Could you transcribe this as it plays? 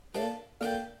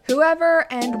whoever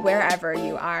and wherever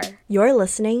you are. You're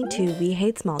listening to We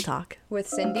Hate Small Talk With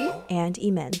Cindy and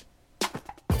Emin.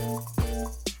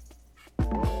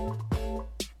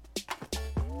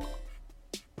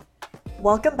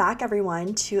 Welcome back,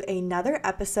 everyone, to another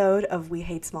episode of We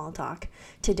Hate Small Talk.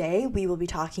 Today, we will be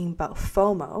talking about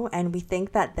FOMO, and we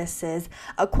think that this is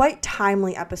a quite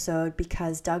timely episode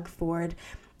because Doug Ford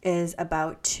is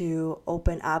about to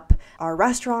open up our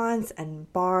restaurants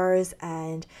and bars,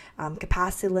 and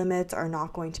capacity limits are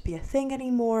not going to be a thing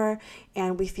anymore.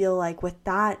 And we feel like with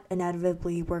that,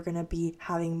 inevitably, we're going to be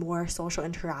having more social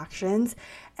interactions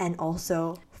and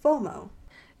also FOMO.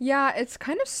 Yeah, it's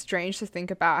kind of strange to think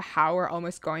about how we're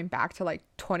almost going back to like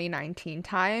 2019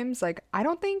 times. Like, I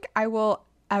don't think I will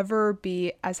ever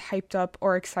be as hyped up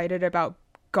or excited about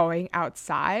going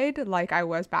outside like I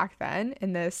was back then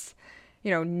in this,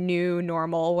 new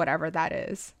normal, whatever that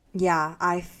is. Yeah,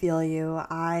 I feel you.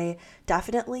 I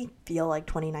definitely feel like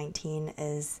 2019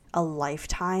 is a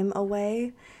lifetime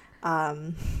away.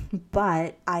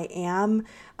 But I am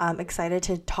excited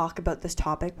to talk about this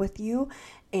topic with you.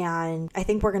 And I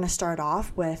think we're going to start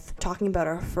off with talking about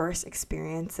our first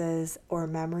experiences or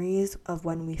memories of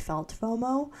when we felt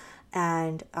FOMO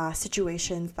and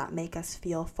situations that make us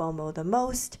feel FOMO the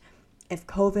most, if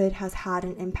COVID has had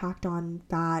an impact on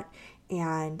that,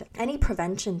 and any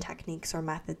prevention techniques or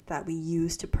methods that we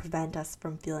use to prevent us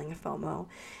from feeling FOMO.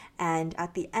 And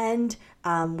at the end,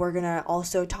 we're going to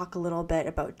also talk a little bit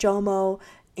about JOMO,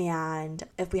 and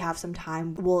if we have some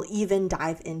time, we'll even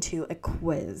dive into a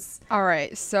quiz. All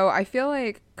right, so I feel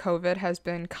like COVID has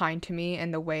been kind to me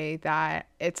in the way that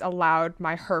it's allowed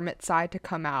my hermit side to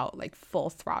come out like full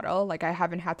throttle. Like, I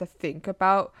haven't had to think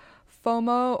about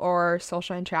FOMO or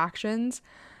social interactions,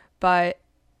 but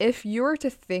if you were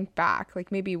to think back,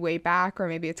 like maybe way back, or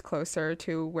maybe it's closer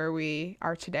to where we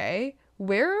are today,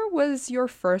 where was your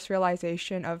first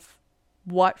realization of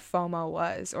what FOMO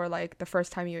was, or like the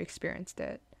first time you experienced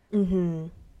it?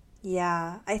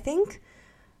 Yeah, I think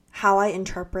how I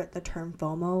interpret the term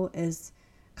FOMO is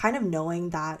kind of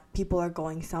knowing that people are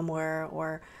going somewhere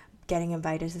or getting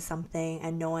invited to something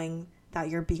and knowing that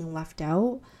you're being left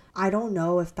out. I don't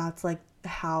know if that's like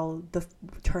how the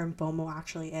term FOMO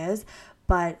actually is,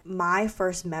 but my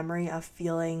first memory of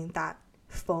feeling that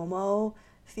FOMO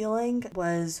feeling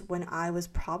was when I was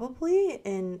probably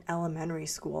in elementary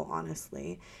school,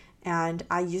 honestly. And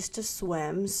I used to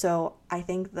swim, so I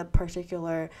think the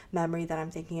particular memory that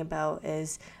I'm thinking about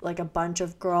is like a bunch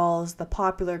of girls, the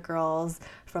popular girls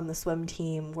from the swim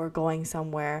team were going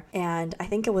somewhere. And I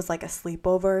think it was like a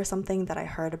sleepover or something that I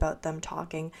heard about them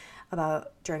talking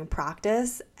about during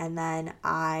practice. And then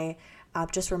I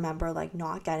just remember like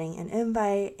not getting an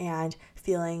invite and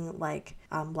feeling like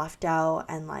left out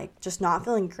and like just not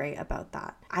feeling great about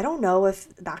that. I don't know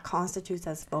if that constitutes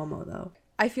as FOMO though.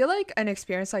 I feel like an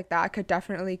experience like that could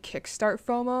definitely kickstart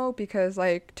FOMO because,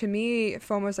 like, to me,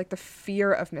 FOMO is like the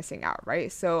fear of missing out,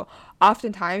 right? So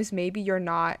oftentimes maybe you're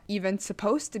not even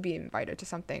supposed to be invited to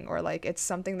something, or like it's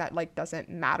something that like doesn't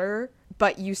matter,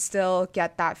 but you still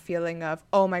get that feeling of,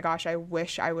 oh my gosh, I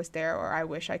wish I was there, or I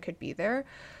wish I could be there.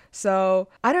 So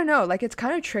I don't know, like it's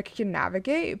kind of tricky to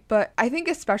navigate, but I think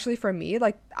especially for me,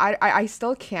 like I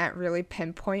still can't really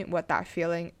pinpoint what that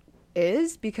feeling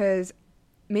is, because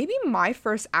maybe my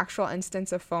first actual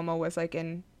instance of FOMO was like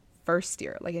in first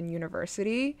year, like in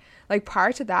university. Like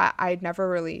prior to that, I'd never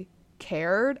really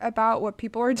cared about what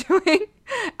people were doing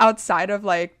outside of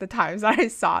like the times that I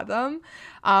saw them.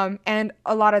 And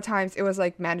a lot of times it was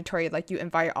like mandatory, like you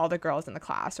invite all the girls in the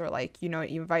class, or like, you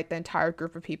invite the entire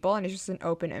group of people, and it's just an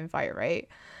open invite, right?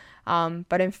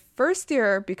 But in first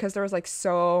year, because there was like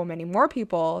so many more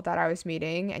people that I was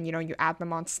meeting, and you add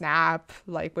them on Snap,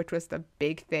 like, which was the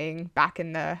big thing back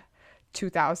in the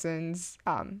 2000s,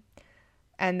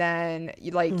 and then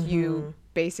you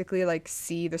basically like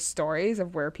see the stories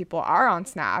of where people are on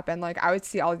Snap, and like I would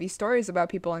see all of these stories about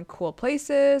people in cool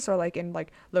places or like in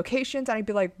like locations, and I'd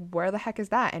be like, where the heck is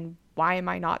that, and why am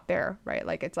I not there, right?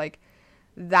 Like it's like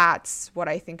that's what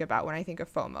I think about when I think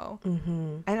of FOMO.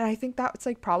 And I think that's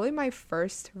like probably my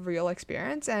first real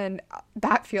experience, and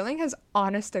that feeling has,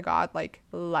 honest to God, like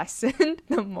lessened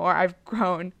the more I've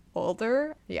grown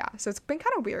older. Yeah, so it's been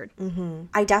kind of weird.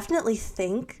 I definitely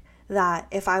think that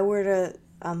if I were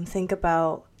to think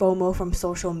about FOMO from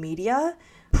social media,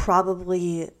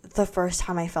 probably the first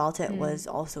time I felt it was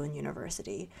also in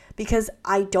university, because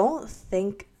I don't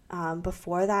think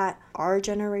before that our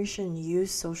generation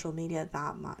used social media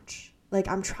that much. Like,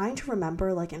 I'm trying to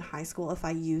remember like in high school if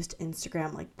I used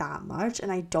Instagram like that much, and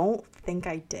I don't think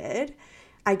I did.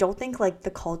 I don't think like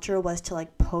the culture was to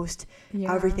like post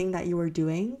everything that you were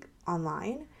doing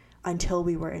online. until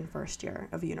we were in first year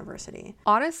of university.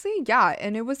 Honestly, yeah.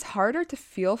 And it was harder to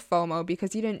feel FOMO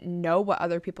because you didn't know what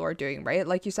other people are doing, right?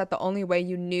 Like you said, the only way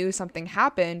you knew something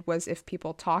happened was if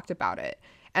people talked about it.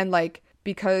 And like,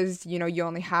 because, you know, you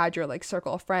only had your like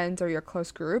circle of friends or your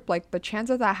close group, like the chance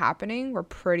of that happening were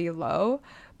pretty low.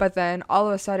 But then all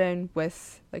of a sudden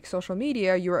with like social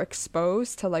media, you were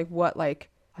exposed to like what like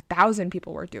 1,000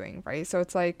 people were doing, right? So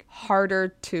it's like harder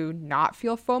to not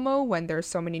feel FOMO when there's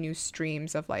so many new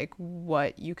streams of like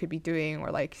what you could be doing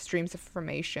or like streams of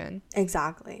information.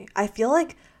 Exactly. I feel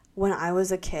like when I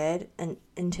was a kid and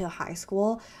into high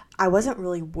school, I wasn't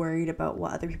really worried about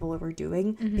what other people were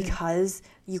doing because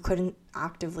you couldn't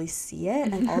actively see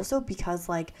it. And also because,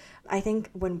 like, I think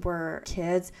when we're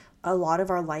kids, a lot of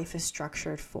our life is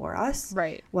structured for us.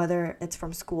 Right. Whether it's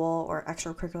from school or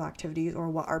extracurricular activities or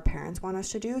what our parents want us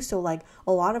to do. So, like,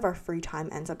 a lot of our free time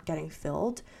ends up getting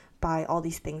filled by all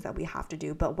these things that we have to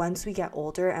do. But once we get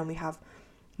older and we have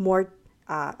more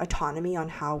autonomy on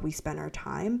how we spend our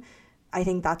time, I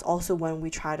think that's also when we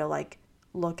try to like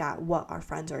look at what our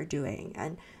friends are doing,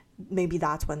 and maybe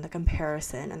that's when the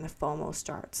comparison and the FOMO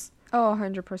starts. Oh,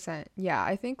 100%. Yeah,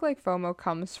 I think like FOMO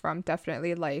comes from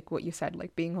definitely like what you said,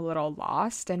 like being a little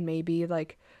lost and maybe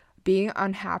like being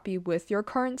unhappy with your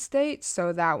current state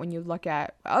so that when you look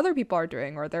at what other people are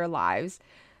doing or their lives,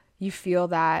 you feel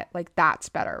that like that's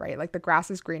better, right? Like the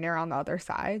grass is greener on the other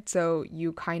side. So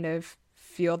you kind of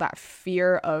feel that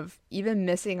fear of even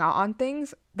missing out on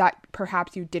things that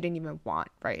perhaps you didn't even want,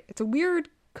 right? It's a weird,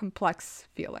 complex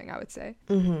feeling, I would say.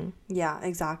 Yeah,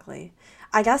 exactly.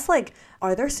 I guess, like,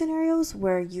 are there scenarios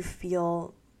where you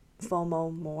feel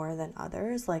FOMO more than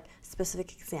others? Like,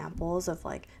 specific examples of,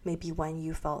 like, maybe when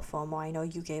you felt FOMO? I know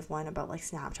you gave one about, like,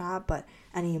 Snapchat, but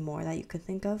any more that you could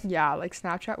think of? Yeah, like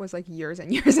Snapchat was like years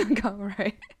and years ago,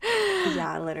 right?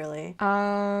 Yeah, literally.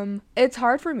 It's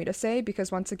hard for me to say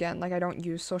because once again, like I don't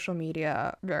use social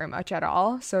media very much at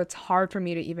all. So it's hard for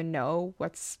me to even know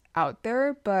what's out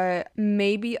there, but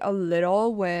maybe a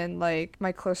little when like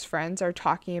my close friends are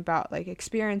talking about like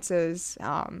experiences,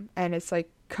 and it's like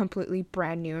completely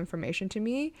brand new information to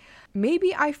me.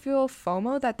 Maybe I feel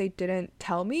FOMO that they didn't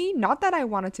tell me, not that I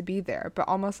wanted to be there, but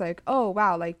almost like, oh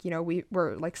wow, like, you know, we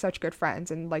were like such good friends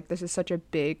and like this is such a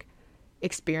big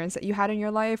experience that you had in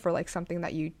your life or like something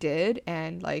that you did,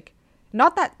 and like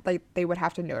not that like they would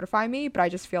have to notify me, but I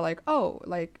just feel like, oh,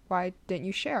 like why didn't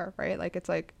you share, right? Like it's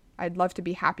like I'd love to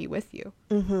be happy with you.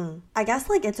 I guess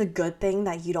like it's a good thing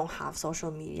that you don't have social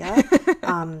media,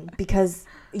 because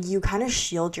you kind of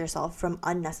shield yourself from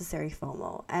unnecessary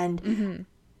FOMO. And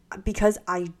because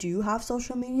I do have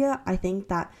social media, I think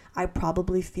that I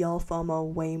probably feel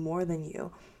FOMO way more than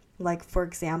you. Like, for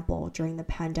example, during the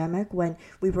pandemic, when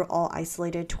we were all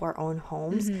isolated to our own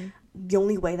homes, the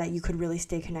only way that you could really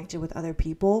stay connected with other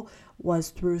people was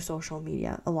through social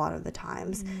media a lot of the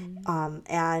times.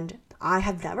 And I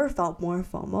have never felt more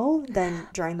FOMO than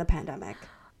during the pandemic.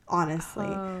 Honestly,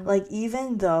 like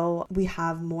even though we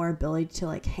have more ability to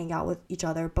like hang out with each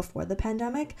other before the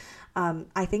pandemic,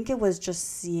 I think it was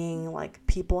just seeing like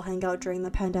people hang out during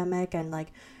the pandemic and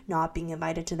like not being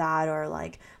invited to that, or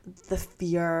like the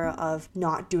fear of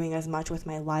not doing as much with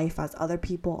my life as other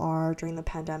people are during the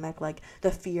pandemic, like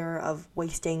the fear of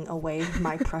wasting away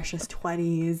my precious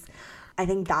 20s. I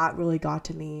think that really got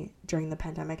to me during the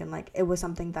pandemic, and like it was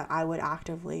something that I would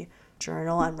actively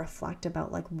journal and reflect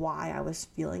about like why I was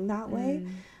feeling that way.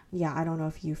 Yeah, I don't know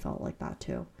if you felt like that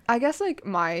too. I guess like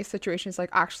my situation is like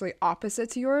actually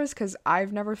opposite to yours because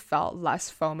I've never felt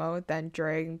less FOMO than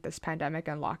during this pandemic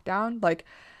and lockdown. Like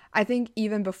I think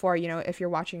even before, you know, if you're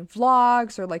watching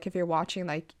vlogs or like if you're watching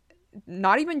like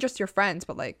not even just your friends,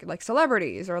 but like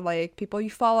celebrities or like people you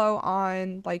follow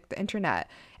on like the internet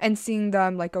and seeing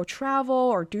them like go travel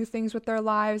or do things with their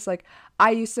lives, like I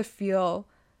used to feel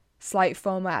slight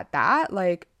FOMO at that,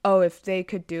 like, oh, if they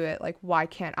could do it, like why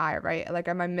can't I, right? Like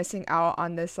am I missing out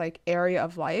on this like area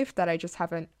of life that I just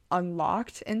haven't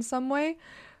unlocked in some way?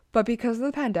 But because of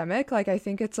the pandemic, like I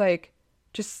think it's like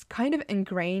just kind of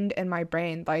ingrained in my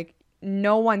brain, like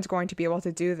no one's going to be able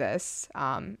to do this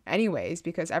anyways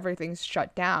because everything's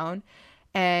shut down.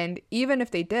 And even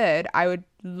if they did, I would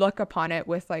look upon it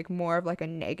with like more of like a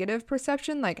negative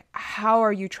perception. Like, how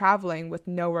are you traveling with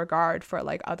no regard for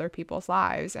like other people's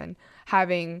lives and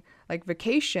having like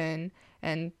vacation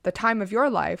and the time of your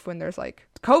life when there's like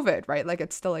COVID, right? Like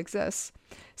it still exists.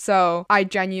 So I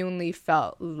genuinely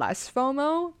felt less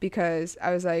FOMO because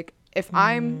I was like, if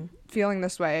I'm feeling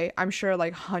this way, I'm sure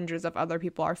like hundreds of other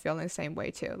people are feeling the same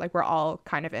way too. Like we're all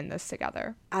kind of in this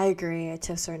together. I agree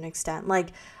to a certain extent. Like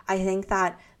I think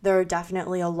that there are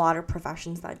definitely a lot of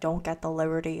professions that don't get the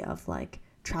liberty of like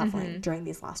traveling during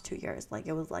these last 2 years. Like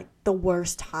it was like the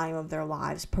worst time of their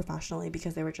lives professionally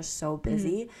because they were just so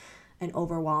busy and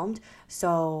overwhelmed.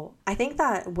 So I think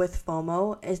that with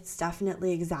FOMO, it's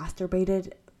definitely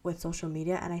exacerbated with social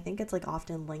media, and I think it's like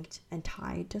often linked and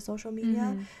tied to social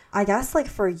media. I guess like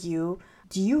for you,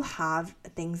 do you have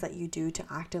things that you do to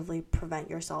actively prevent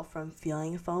yourself from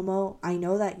feeling FOMO? I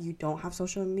know that you don't have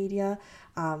social media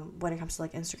when it comes to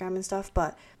like Instagram and stuff,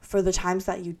 but for the times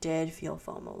that you did feel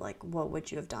FOMO, like what would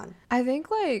you have done? I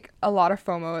think like a lot of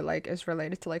FOMO like is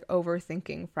related to like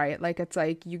overthinking, right? Like it's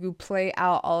like you play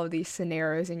out all of these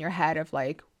scenarios in your head of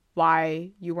like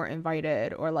why you weren't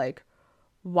invited or like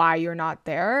why you're not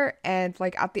there. And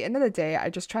like at the end of the day, I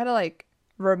just try to like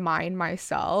remind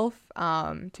myself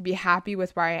to be happy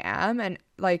with where I am. And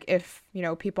like if, you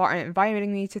know, people aren't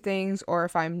inviting me to things or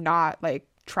if I'm not like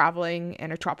traveling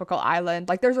in a tropical island,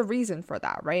 like there's a reason for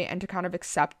that, right? And to kind of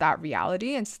accept that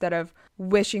reality instead of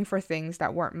wishing for things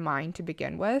that weren't mine to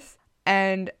begin with.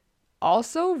 And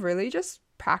also really just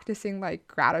practicing like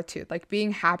gratitude, like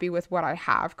being happy with what I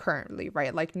have currently,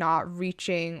 right? Like not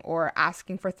reaching or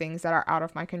asking for things that are out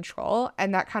of my control.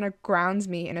 And that kind of grounds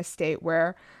me in a state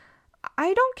where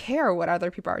I don't care what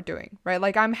other people are doing, right?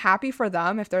 Like I'm happy for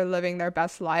them if they're living their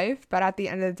best life, but at the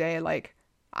end of the day, like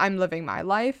I'm living my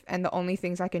life and the only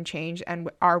things I can change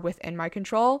and are within my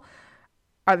control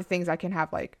are the things I can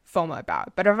have like FOMO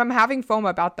about. But if I'm having FOMO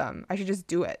about them, I should just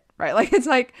do it, right? Like it's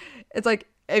like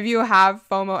if you have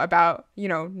FOMO about, you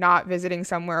know, not visiting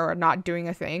somewhere or not doing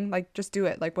a thing, like just do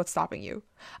it. Like what's stopping you?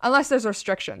 Unless there's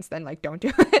restrictions, then like don't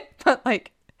do it. But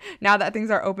like now that things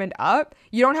are opened up,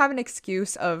 you don't have an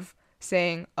excuse of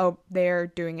saying, "Oh, they're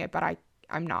doing it, but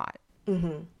I'm not."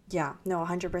 Yeah, no,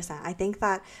 100%. I think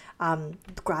that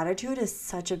gratitude is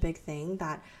such a big thing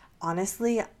that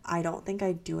honestly, I don't think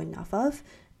I do enough of.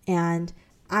 And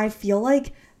I feel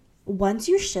like once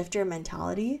you shift your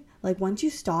mentality, like once you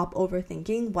stop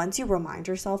overthinking, once you remind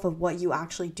yourself of what you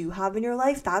actually do have in your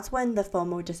life, that's when the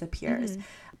FOMO disappears.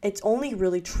 It's only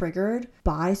really triggered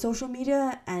by social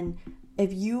media. And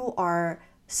if you are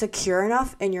secure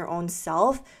enough in your own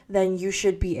self, then you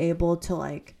should be able to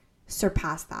like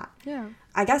surpass that. Yeah.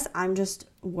 I guess I'm just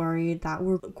worried that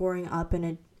we're growing up in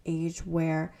an age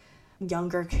where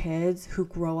younger kids who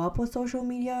grow up with social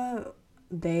media,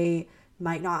 they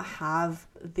might not have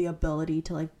the ability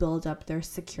to like build up their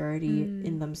security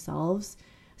in themselves.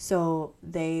 So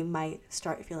they might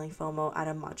start feeling FOMO at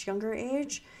a much younger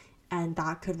age, and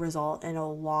that could result in a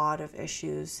lot of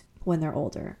issues when they're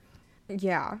older.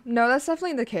 Yeah, no, that's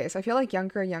definitely the case. I feel like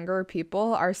younger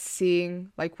people are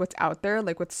seeing like what's out there,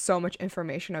 like with so much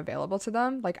information available to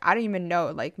them. Like I didn't even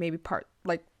know like maybe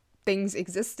like things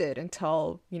existed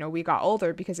until, you know, we got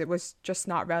older because it was just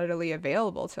not readily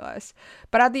available to us.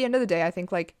 But at the end of the day, I think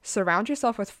like surround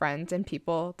yourself with friends and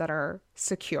people that are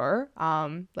secure,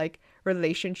 like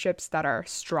relationships that are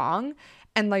strong.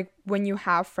 And like when you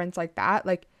have friends like that,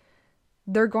 like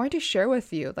they're going to share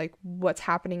with you like what's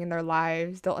happening in their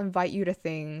lives. They'll invite you to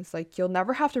things. Like you'll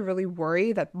never have to really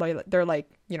worry that like they're like,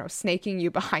 you know, snaking you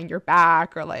behind your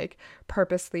back or like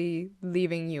purposely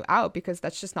leaving you out, because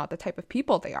that's just not the type of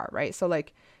people they are, right? So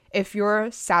like if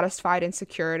you're satisfied and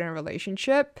secure in a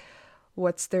relationship,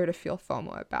 what's there to feel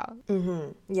FOMO about?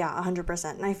 Yeah,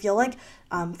 100%. And I feel like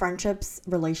friendships,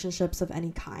 relationships of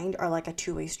any kind are like a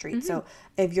two-way street. So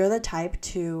if you're the type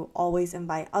to always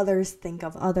invite others, think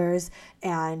of others,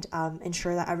 and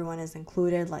ensure that everyone is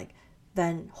included, like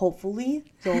then hopefully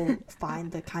you'll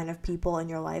find the kind of people in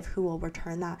your life who will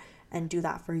return that and do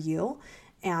that for you.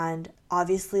 And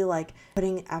obviously like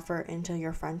putting effort into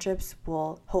your friendships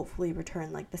will hopefully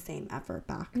return like the same effort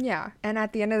back. Yeah. And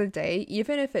at the end of the day,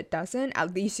 even if it doesn't,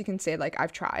 at least you can say like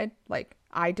I've tried. Like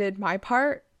I did my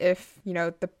part. If, you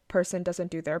know, the person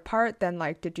doesn't do their part, then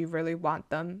like did you really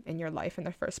want them in your life in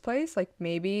the first place? Like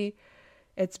maybe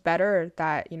it's better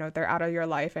that, you know, they're out of your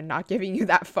life and not giving you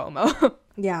that FOMO.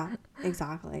 Yeah,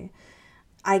 exactly.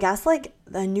 I guess like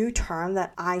the new term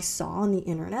that I saw on the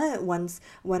internet once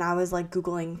when I was like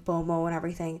Googling FOMO and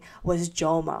everything was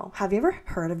JOMO. Have you ever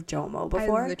heard of JOMO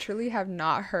before? I literally have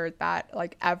not heard that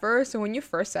like ever. So when you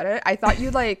first said it, I thought you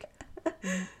like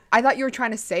I thought you were trying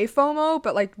to say FOMO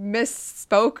but like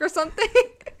misspoke or something.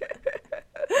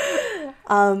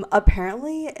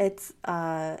 Apparently it's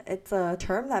a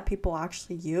term that people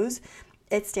actually use.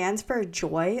 It stands for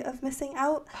joy of missing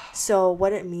out. So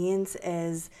what it means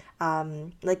is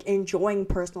like enjoying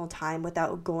personal time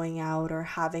without going out or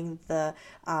having the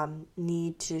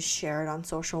need to share it on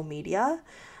social media.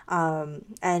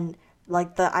 And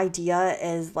like the idea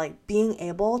is like being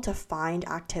able to find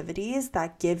activities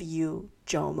that give you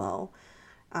JOMO.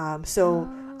 So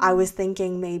I Oh. was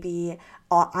thinking maybe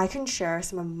I can share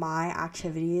some of my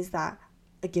activities that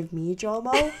give me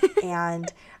JOMO,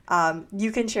 and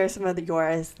you can share some of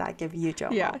yours that give you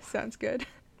Yeah, JOMO. sounds good.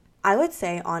 I would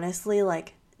say, honestly,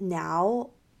 like now,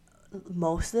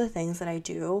 most of the things that I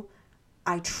do,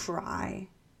 I try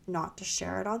not to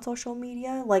share it on social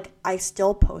media. Like, I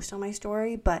still post on my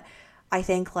story, but I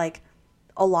think, like,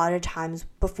 a lot of times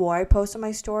before I post on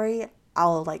my story,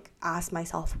 I'll like ask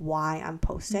myself why I'm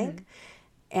posting. Hmm.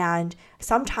 And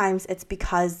sometimes it's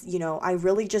because, I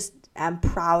really just am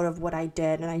proud of what I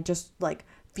did, and I just like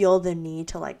feel the need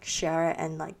to like share it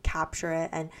and like capture it.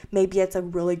 And maybe it's a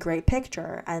really great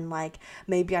picture, and like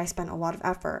maybe I spent a lot of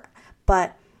effort.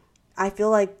 But I feel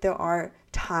like there are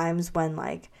times when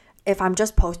like if I'm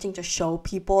just posting to show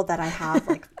people that I have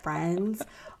like friends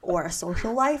or a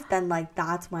social life, then like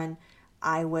that's when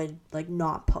I would like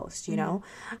not post. Hmm.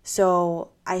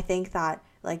 So I think that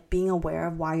like being aware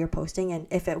of why you're posting and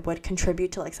if it would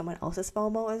contribute to like someone else's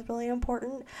FOMO is really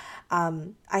important.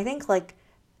 I think like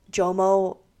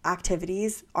JOMO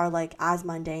activities are like as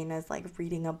mundane as like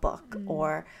reading a book Mm.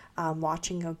 or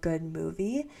watching a good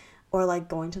movie or like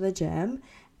going to the gym.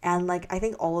 And like I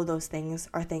think all of those things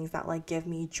are things that like give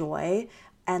me joy,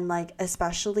 and like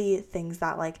especially things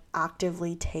that like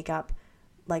actively take up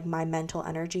like my mental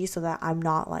energy so that I'm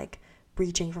not like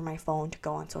reaching for my phone to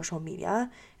go on social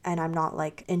media, and I'm not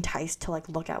like enticed to like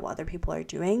look at what other people are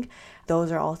doing.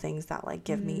 Those are all things that like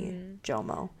give me Mm.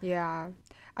 JOMO. Yeah.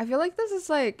 I feel like this is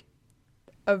like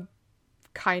a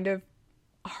kind of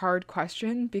hard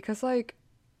question because like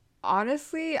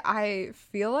honestly, I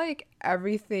feel like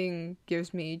everything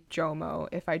gives me JOMO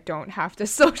if I don't have to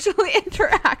socially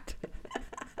interact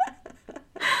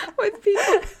with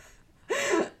people.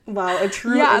 Wow, a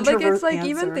true Yeah, like it's introvert like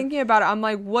even answer. thinking about it, I'm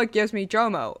like, what gives me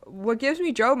JOMO? What gives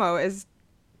me JOMO is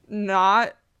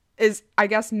not is I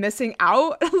guess missing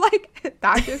out. Like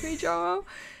that gives me JOMO.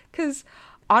 Cause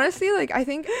honestly, like I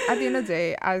think at the end of the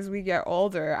day, as we get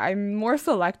older, I'm more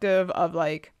selective of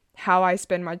like how I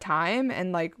spend my time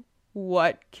and like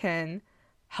what can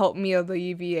help me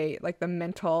alleviate like the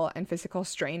mental and physical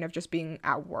strain of just being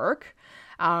at work.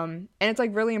 And it's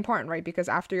like really important, right? Because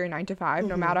after your 9 to 5,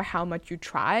 no Mm-hmm. matter how much you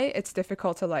try, it's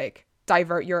difficult to like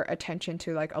divert your attention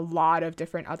to like a lot of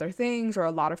different other things or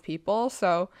a lot of people.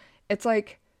 So it's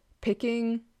like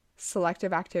picking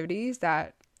selective activities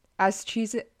that, as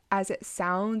cheesy as it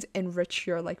sounds, enrich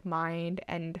your like mind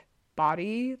and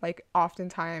body. Like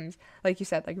oftentimes, like you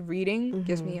said, like reading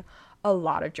gives Mm-hmm. me a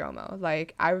lot of JOMO.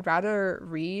 Like I would rather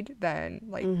read than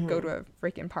like go Mm-hmm. to a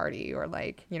freaking party or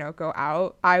like, go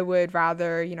out. I would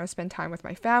rather, spend time with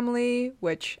my family,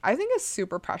 which I think is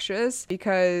super precious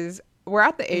because we're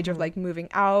at the age of Mm-hmm. like moving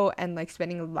out and like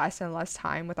spending less and less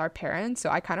time with our parents.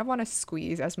 So I kind of want to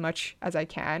squeeze as much as I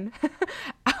can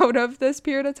out of this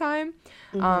period of time.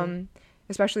 Mm-hmm. Um,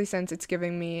 Especially since it's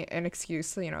giving me an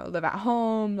excuse to, live at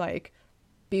home, like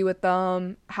be with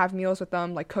them, have meals with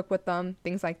them, like cook with them,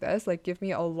 things like this, like give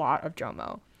me a lot of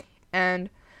JOMO. And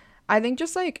I think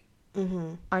just like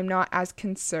Mm-hmm. I'm not as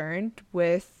concerned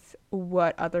with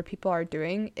what other people are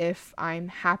doing if I'm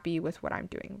happy with what I'm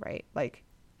doing, right? Like,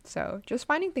 so just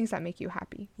finding things that make you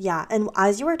happy. Yeah, and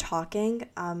as you were talking,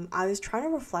 I was trying to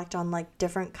reflect on like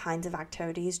different kinds of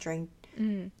activities during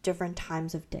Mm. different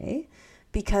times of day,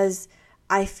 because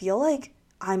I feel like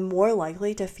I'm more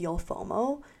likely to feel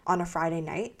FOMO on a Friday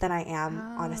night than I am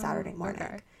on a Saturday Oh, morning.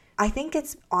 okay. I think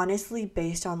it's honestly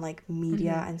based on like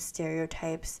media Mm-hmm. and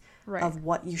stereotypes Right. of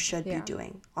what you should be Yeah.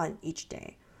 doing on each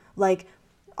day. Like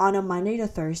on a Monday to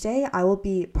Thursday, I will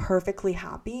be perfectly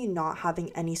happy not having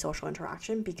any social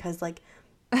interaction because like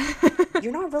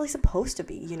you're not really supposed to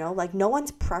be. Like no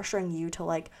one's pressuring you to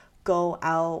like go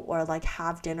out or like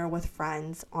have dinner with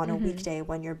friends on a Mm-hmm. weekday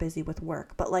when you're busy with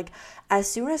work. But like as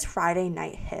soon as Friday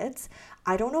night hits,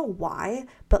 I don't know why,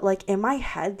 but like in my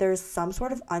head there's some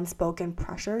sort of unspoken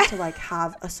pressure to like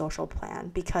have a social plan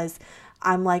because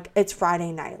I'm like it's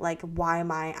Friday night. Like why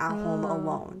am I at home Oh.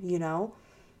 alone?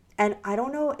 And I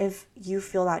don't know if you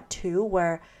feel that too,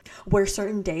 where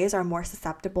certain days are more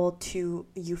susceptible to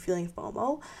you feeling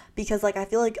FOMO, because like I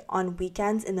feel like on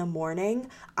weekends in the morning,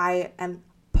 I am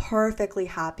perfectly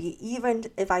happy. Even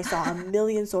if I saw a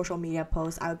million social media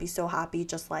posts, I would be so happy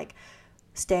just like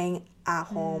staying at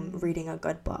home Mm. reading a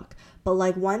good book. But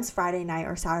like once Friday night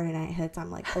or Saturday night hits,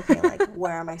 I'm like, okay, like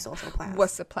where are my social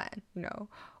What's plans? the plan?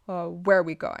 Where are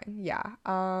we going? Yeah.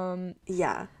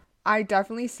 Yeah. I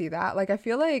definitely see that. Like I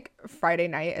feel like Friday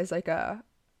night is like a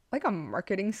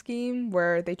marketing scheme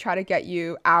where they try to get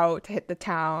you out to hit the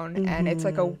town and it's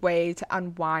like a Mhm. way to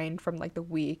unwind from like the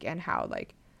week and how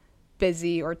like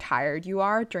busy or tired you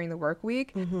are during the work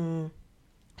week. Mhm.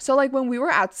 So like when we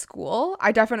were at school,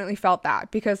 I definitely felt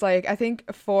that because like I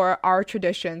think for our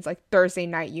traditions, like Thursday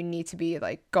night, you need to be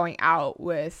like going out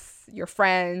with your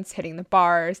friends, hitting the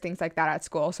bars, things like that at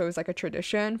school. So it was like a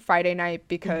tradition. Friday night,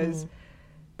 because Mm-hmm.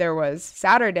 there was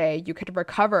Saturday, you could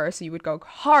recover. So you would go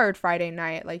hard Friday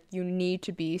night. Like you need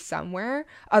to be somewhere.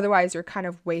 Otherwise, you're kind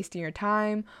of wasting your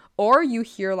time. Or you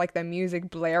hear like the music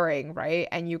blaring, right?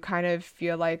 And you kind of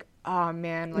feel like, oh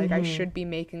man, like I Mm-hmm. should be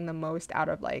making the most out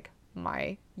of like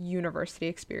my university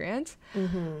experience.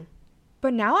 Mm-hmm.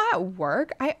 But now at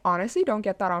work, I honestly don't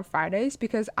get that on Fridays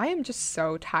because I am just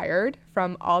so tired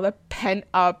from all the pent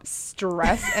up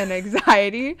stress and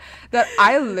anxiety that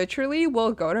I literally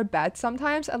will go to bed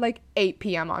sometimes at like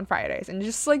 8 p.m. on Fridays and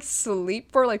just like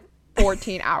sleep for like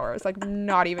 14 hours. Like,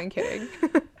 not even kidding.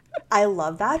 I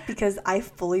love that because I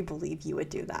fully believe you would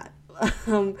do that.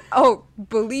 um, Oh,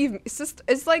 believe me,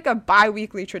 it's like a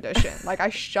bi-weekly tradition. Like I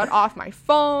shut off my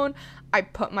phone, I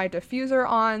put my diffuser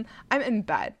on, I'm in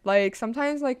bed. Like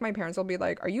sometimes like my parents will be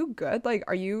like, "Are you good? Like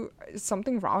are you is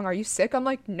something wrong? Are you sick?" I'm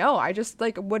like, "No, I just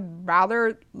like would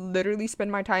rather literally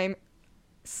spend my time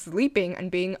sleeping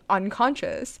and being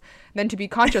unconscious than to be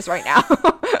conscious right now."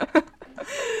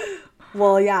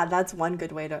 well, yeah, that's one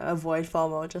good way to avoid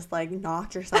FOMO. Just like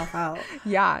knock yourself out.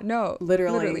 Yeah, no,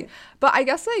 literally. Literally. But I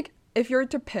guess like if you're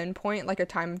to pinpoint like a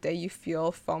time of day you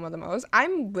feel FOMO the most,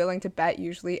 I'm willing to bet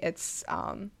usually it's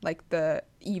like the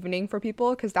evening for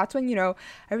people because that's when, you know,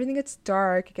 everything gets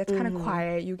dark, it gets kind of Mm-hmm.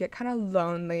 quiet, you get kind of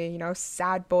lonely, you know,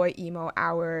 sad boy emo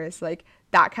hours, like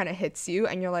that kind of hits you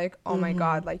and you're like, "Oh my Mm-hmm.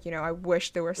 God, like, you know, I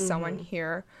wish there was someone Mm-hmm.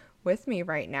 here with me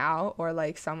right now or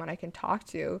like someone I can talk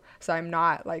to so I'm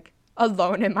not like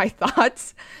alone in my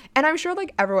thoughts." And I'm sure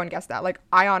like everyone gets that. Like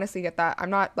I honestly get that. I'm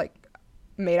not like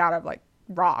made out of like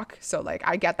rock, so like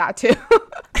I get that too.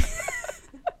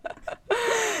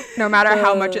 No matter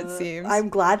how much it seems. I'm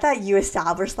glad that you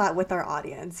established that with our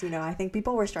audience. You know, I think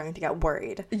people were starting to get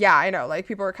worried. Yeah, I know. Like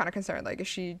people were kind of concerned. Like, is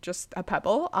she just a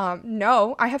pebble?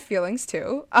 No, I have feelings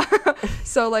too.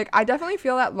 So like, I definitely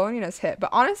feel that loneliness hit. But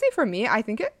honestly, for me, I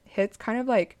think it hits kind of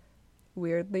like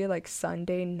weirdly like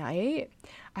Sunday night.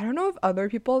 I don't know if other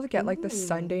people get like the Ooh.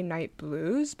 Sunday night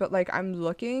blues, but like I'm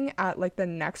looking at like the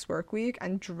next work week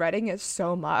and dreading it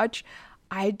so much.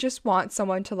 I just want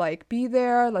someone to like be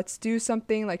there. Let's do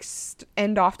something like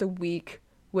end off the week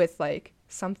with like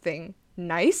something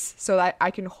nice so that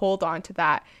I can hold on to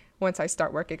that once I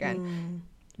start work again. Mm.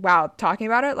 Wow, talking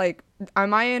about it, like,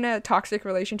 am I in a toxic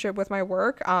relationship with my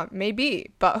work?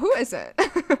 Maybe, but who isn't?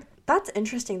 That's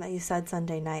interesting that you said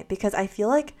Sunday night because I feel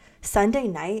like Sunday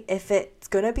night, if it's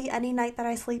gonna be any night that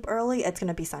I sleep early, it's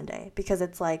gonna be Sunday because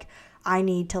it's like I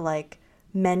need to like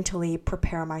mentally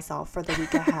prepare myself for the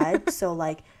week ahead. So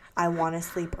like I want to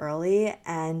sleep early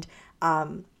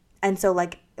um and so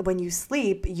like when you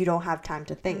sleep, you don't have time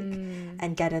to think Mm,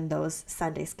 and get in those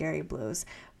Sunday scary blues.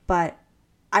 But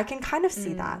I can kind of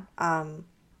see that. mm,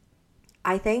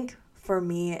 I think for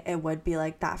me, it would be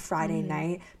like that Friday mm,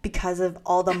 night because of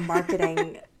all the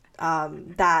marketing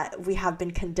that we have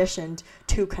been conditioned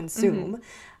to mm, consume.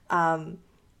 Um,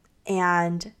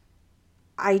 and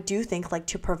I do think like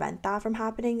to prevent that from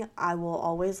happening, I will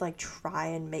always like try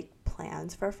and make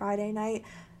plans for Friday night,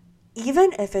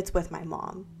 even if it's with my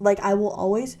mom. Like I will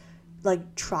always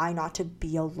like try not to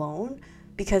be alone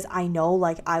because I know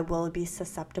like I will be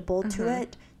susceptible to uh-huh,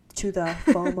 it, to the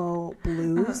FOMO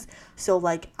uh-huh. blues. So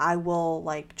like I will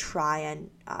like try and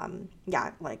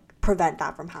yeah, like prevent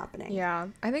that from happening. Yeah,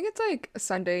 I think it's like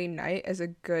Sunday night is a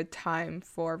good time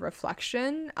for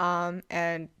reflection.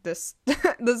 And this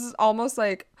this is almost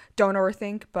like don't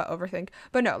overthink, but overthink.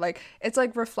 But no, like it's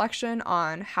like reflection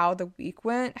on how the week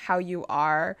went, how you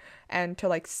are, and to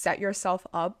like set yourself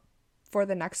up for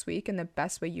the next week in the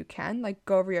best way you can. Like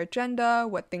go over your agenda,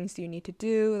 what things do you need to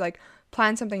do, like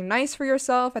plan something nice for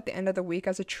yourself at the end of the week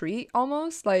as a treat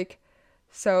almost, like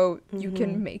so you Mm-hmm.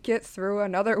 can make it through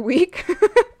another week.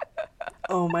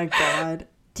 Oh my God.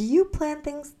 Do you plan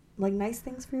things like nice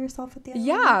things for yourself at the end of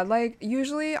the Yeah, week? like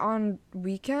usually on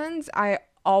weekends, I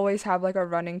always have like a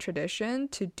running tradition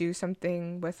to do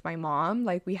something with my mom.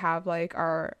 Like we have like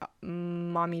our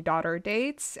mommy daughter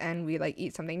dates and we like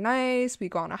eat something nice. We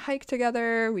go on a hike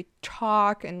together, we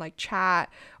talk and like chat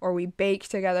or we bake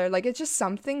together. Like it's just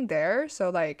something there. So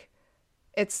like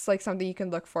it's like something you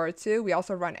can look forward to. We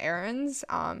also run errands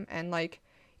and like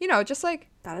you know, just like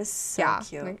That is so yeah,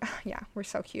 cute. like yeah, we're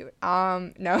so cute.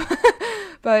 No.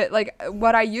 But like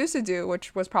what I used to do,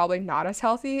 which was probably not as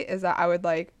healthy, is that I would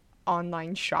like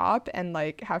online shop and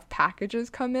like have packages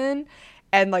come in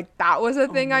and like that was a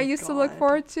Oh thing I my used to look God.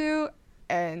 forward to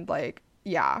and like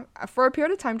yeah, for a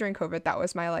period of time during COVID, that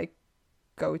was my like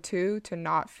go to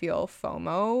not feel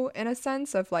FOMO, in a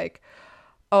sense of like,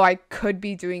 oh, I could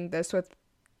be doing this with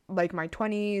like my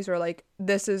 20s, or like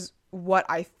this is what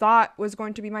I thought was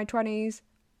going to be my 20s.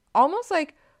 Almost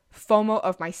like FOMO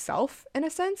of myself, in a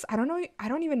sense. I don't know. I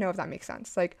don't even know if that makes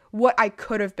sense. Like what I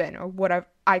could have been, or what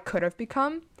I could have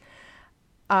become.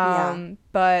 Yeah.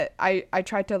 But I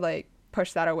tried to like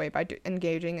push that away by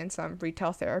engaging in some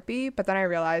retail therapy. But then I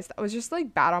realized that was just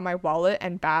like bad on my wallet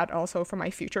and bad also for my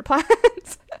future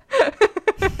plans.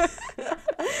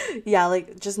 Yeah,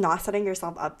 like just not setting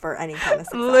yourself up for any kind of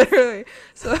success. Literally.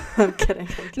 So I'm kidding.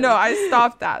 no, I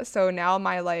stopped that. So now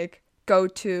my like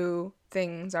go-to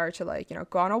things are to like,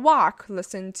 go on a walk,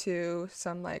 listen to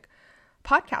some like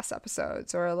podcast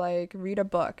episodes, or like read a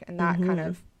book, and that kind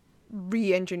of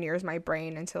re-engineers my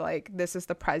brain into like, this is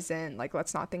the present, like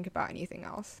let's not think about anything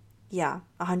else. Yeah,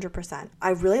 100%. I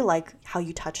really like how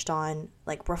you touched on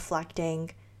like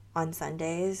reflecting on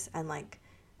Sundays and like,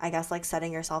 I guess like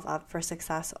setting yourself up for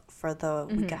success for the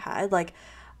week ahead. Like,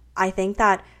 I think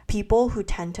that people who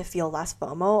tend to feel less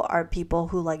FOMO are people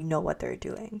who like know what they're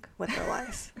doing with their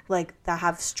life, like that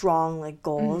have strong like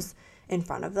goals in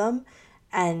front of them.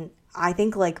 And I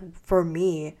think like for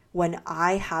me, when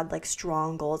I had like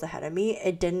strong goals ahead of me,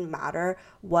 it didn't matter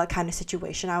what kind of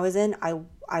situation I was in.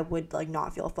 I would like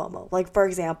not feel FOMO. Like for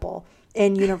example,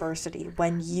 in university,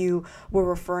 when you were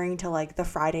referring to like the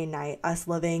Friday night, us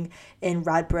living in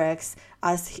red bricks,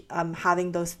 us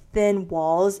having those thin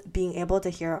walls, being able to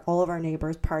hear all of our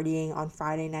neighbors partying on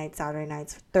Friday nights, Saturday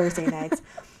nights, Thursday nights,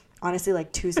 honestly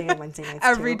like Tuesday and Wednesday nights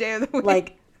Every too. day of the week.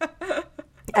 Like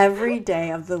every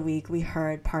day of the week we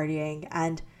heard partying,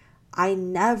 and I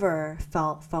never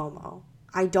felt FOMO.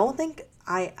 I don't think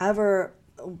I ever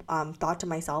thought to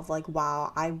myself like,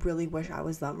 wow, I really wish I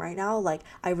was them right now. Like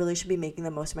I really should be making the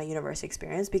most of my university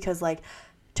experience, because like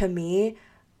to me,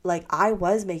 like I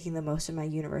was making the most of my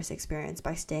university experience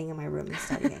by staying in my room and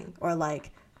studying, or like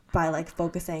by like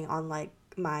focusing on like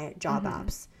my job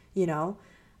apps, you know?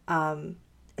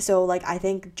 So like I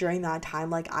think during that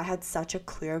time, like I had such a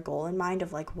clear goal in mind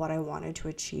of like what I wanted to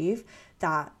achieve,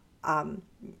 that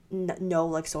no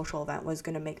like social event was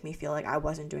going to make me feel like I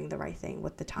wasn't doing the right thing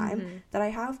with the time that I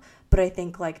have. But I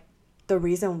think like the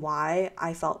reason why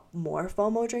I felt more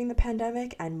FOMO during the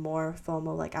pandemic and more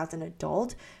FOMO like as an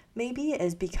adult maybe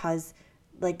is because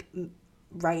like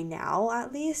right now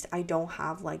at least I don't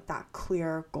have like that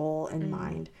clear goal in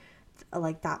mind,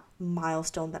 like that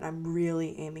milestone that I'm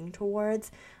really aiming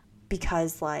towards,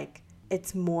 because like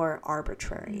it's more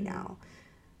arbitrary now.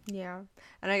 Yeah.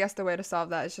 And I guess the way to solve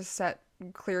that is just set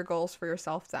clear goals for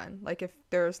yourself then. Like if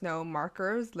there's no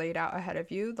markers laid out ahead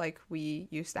of you like we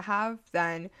used to have,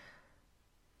 then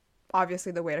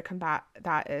obviously the way to combat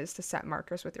that is to set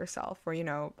markers with yourself, or,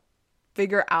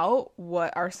 figure out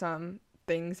what are some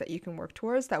things that you can work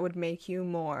towards that would make you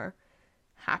more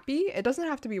happy. It doesn't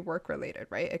have to be work related,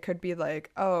 right? It could be like,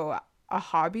 oh, a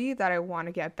hobby that I want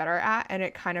to get better at, and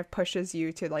it kind of pushes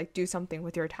you to like do something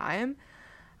with your time.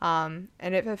 And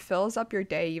if it fills up your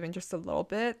day even just a little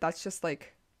bit, that's just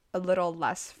like a little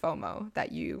less FOMO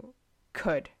that you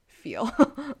could feel.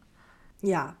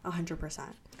 Yeah, 100%.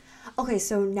 Okay,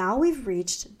 so now we've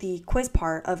reached the quiz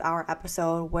part of our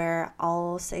episode where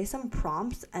I'll say some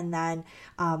prompts, and then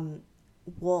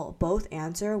we'll both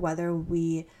answer whether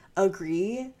we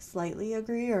slightly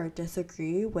agree, or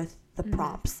disagree with the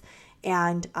prompts.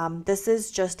 And this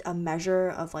is just a measure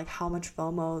of like how much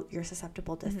FOMO you're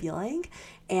susceptible to feeling.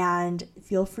 And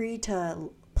feel free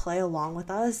to play along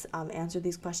with us, answer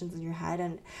these questions in your head,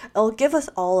 and it'll give us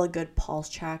all a good pulse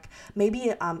check. Maybe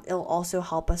it'll also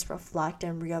help us reflect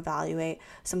and reevaluate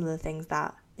some of the things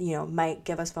that might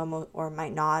give us FOMO or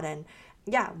might not. And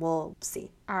yeah, we'll see.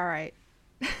 All right.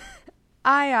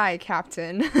 Aye, aye,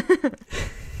 Captain.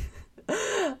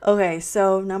 Okay,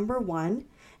 so number 1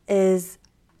 is,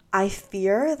 I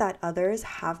fear that others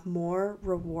have more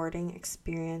rewarding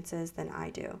experiences than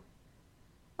I do.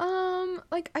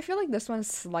 Like I feel like this one's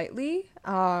slightly,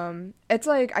 it's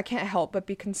like I can't help but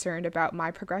be concerned about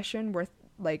my progression with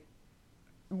like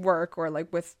work, or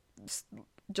like with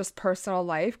just personal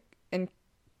life in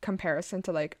comparison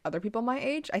to like other people my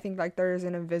age. I think like there's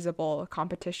an invisible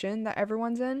competition that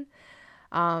everyone's in.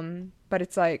 But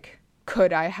it's like,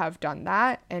 could I have done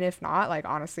that? And if not, like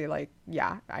honestly, like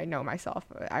yeah, I know myself,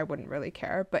 I wouldn't really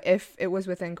care. But if it was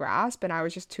within grasp and I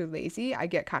was just too lazy, I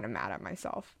get kind of mad at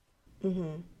myself.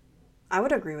 I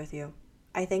would agree with you.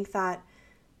 I think that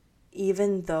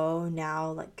even though now,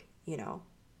 like,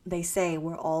 they say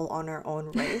we're all on our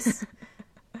own race,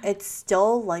 it's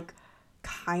still like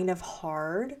kind of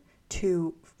hard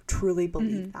to truly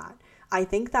believe that. I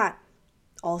think that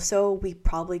also we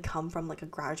probably come from like a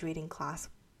graduating class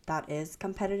that is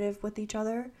competitive with each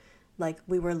other. Like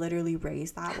we were literally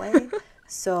raised that way.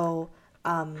 So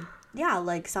yeah,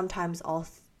 like sometimes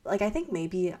like I think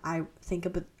maybe I think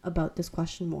about this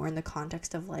question more in the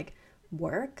context of like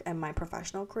work and my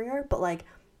professional career, but like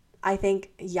I think,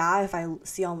 yeah, if I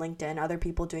see on LinkedIn other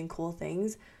people doing cool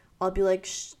things, I'll be like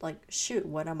shoot,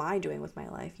 what am I doing with my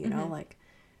life, you know? Like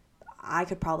I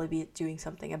could probably be doing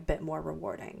something a bit more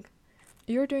rewarding.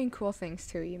 You're doing cool things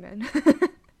too, Eamon.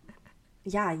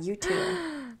 Yeah, you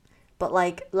too. But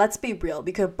like, let's be real.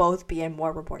 We could both be in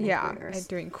more rewarding careers. And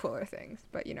doing cooler things.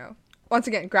 But once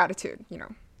again, gratitude.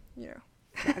 Yeah,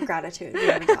 gratitude.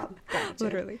 You have a job. Gratitude.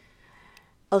 Literally.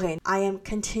 Okay, I am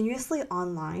continuously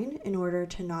online in order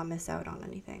to not miss out on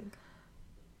anything.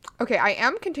 Okay, I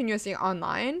am continuously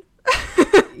online.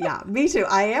 Yeah, me too.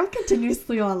 I am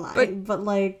continuously online, but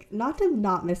like not to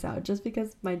not miss out, just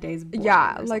because my day's boring.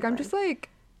 Yeah, like I'm just like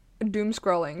doom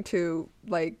scrolling to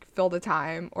like fill the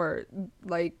time, or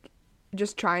like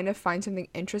just trying to find something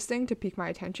interesting to pique my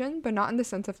attention, but not in the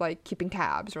sense of like keeping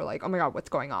tabs or like, oh my god, what's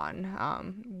going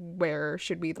on? Where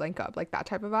should we link up? Like that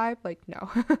type of vibe. Like no.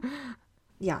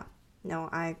 Yeah, no,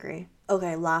 I agree.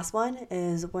 Okay, last one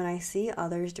is when I see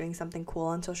others doing something cool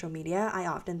on social media, I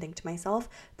often think to myself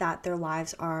that their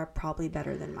lives are probably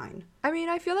better than mine. I mean,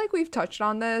 I feel like we've touched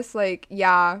on this. Like,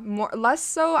 yeah, less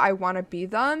so I want to be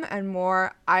them, and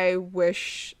more I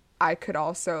wish I could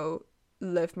also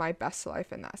live my best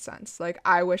life in that sense. Like,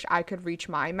 I wish I could reach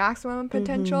my maximum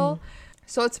potential.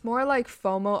 So it's more like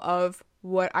FOMO of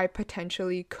what I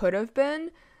potentially could have been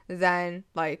than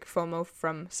like FOMO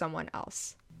from someone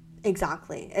else.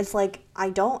 Exactly. It's like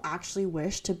I don't actually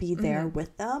wish to be there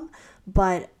with them,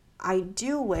 but I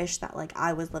do wish that like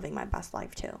I was living my best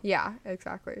life too. Yeah,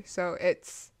 exactly. So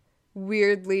it's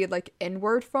weirdly like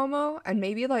inward FOMO, and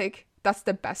maybe like that's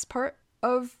the best part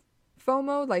of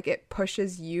FOMO. Like it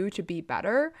pushes you to be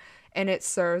better, and it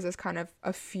serves as kind of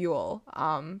a fuel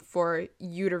for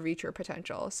you to reach your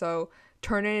potential. So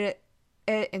turning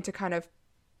it into kind of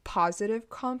positive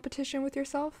competition with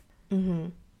yourself.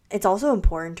 It's also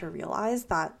important to realize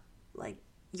that like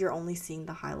you're only seeing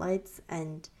the highlights,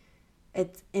 and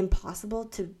it's impossible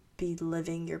to be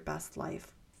living your best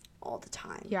life all the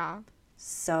time. Yeah.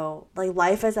 So like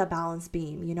life is a balance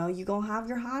beam, you know, you gonna have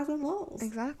your highs and lows.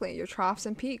 Exactly. Your troughs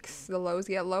and peaks. The lows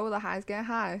get low, the highs get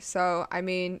high. So, I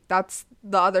mean, that's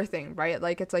the other thing, right?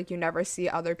 Like, it's like you never see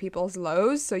other people's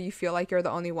lows, so you feel like you're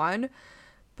the only one.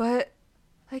 But,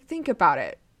 like, think about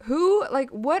it.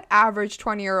 What average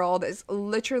 20-year-old is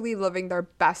literally living their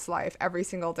best life every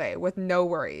single day with no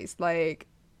worries? Like,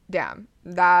 damn,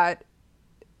 that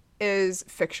is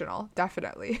fictional,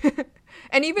 definitely.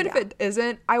 And even if it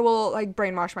isn't, I will like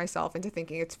brainwash myself into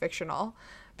thinking it's fictional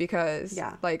because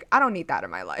like I don't need that in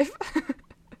my life.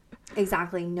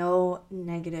 Exactly. No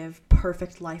negative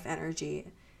perfect life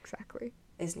energy Exactly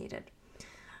is needed.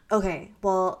 Okay,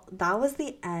 well, that was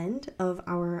the end of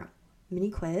our mini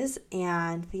quiz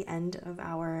and the end of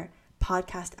our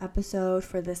podcast episode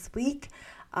for this week.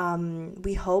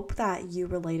 We hope that you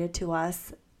related to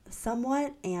us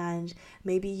somewhat, and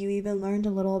maybe you even learned a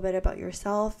little bit about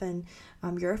yourself and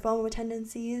your FOMO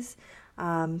tendencies.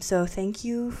 So thank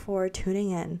you for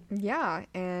tuning in. Yeah,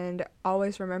 and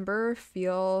always remember,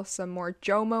 feel some more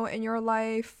JOMO in your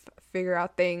life, figure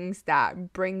out things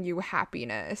that bring you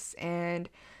happiness, and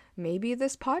maybe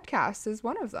this podcast is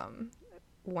one of them.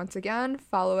 Once again,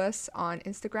 follow us on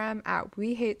Instagram at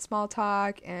We Hate Small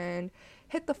Talk, and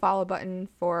hit the follow button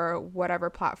for whatever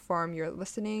platform you're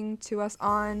listening to us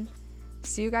on.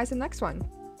 See you guys in the next one.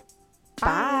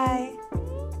 Bye.